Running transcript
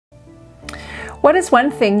What is one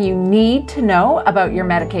thing you need to know about your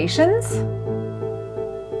medications?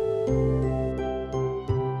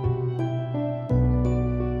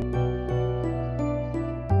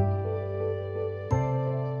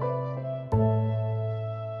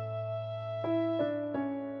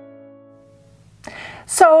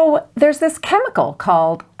 So there's this chemical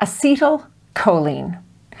called acetylcholine.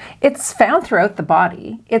 It's found throughout the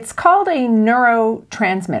body. It's called a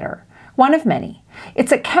neurotransmitter, one of many.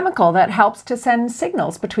 It's a chemical that helps to send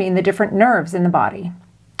signals between the different nerves in the body.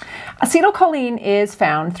 Acetylcholine is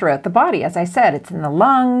found throughout the body. As I said, it's in the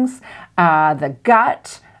lungs, the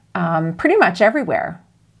gut, pretty much everywhere,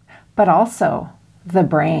 but also the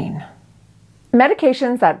brain.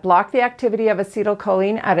 Medications that block the activity of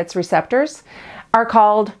acetylcholine at its receptors are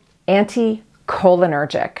called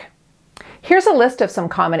anticholinergic. Here's a list of some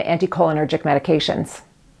common anticholinergic medications.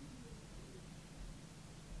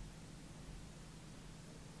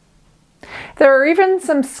 There are even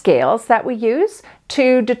some scales that we use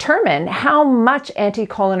to determine how much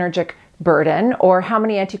anticholinergic burden or how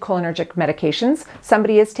many anticholinergic medications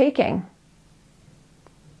somebody is taking.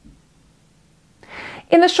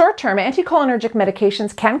 In the short term, anticholinergic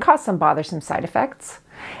medications can cause some bothersome side effects.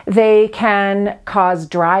 They can cause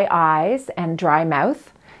dry eyes and dry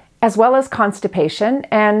mouth, as well as constipation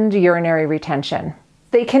and urinary retention.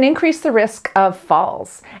 They can increase the risk of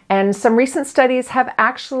falls, and some recent studies have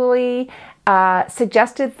actually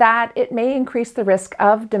suggested that it may increase the risk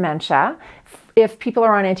of dementia if people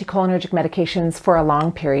are on anticholinergic medications for a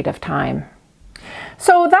long period of time.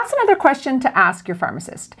 So that's another question to ask your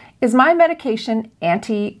pharmacist. Is my medication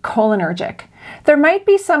anticholinergic? There might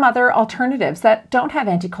be some other alternatives that don't have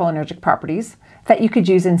anticholinergic properties that you could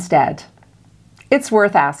use instead. It's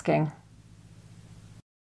worth asking.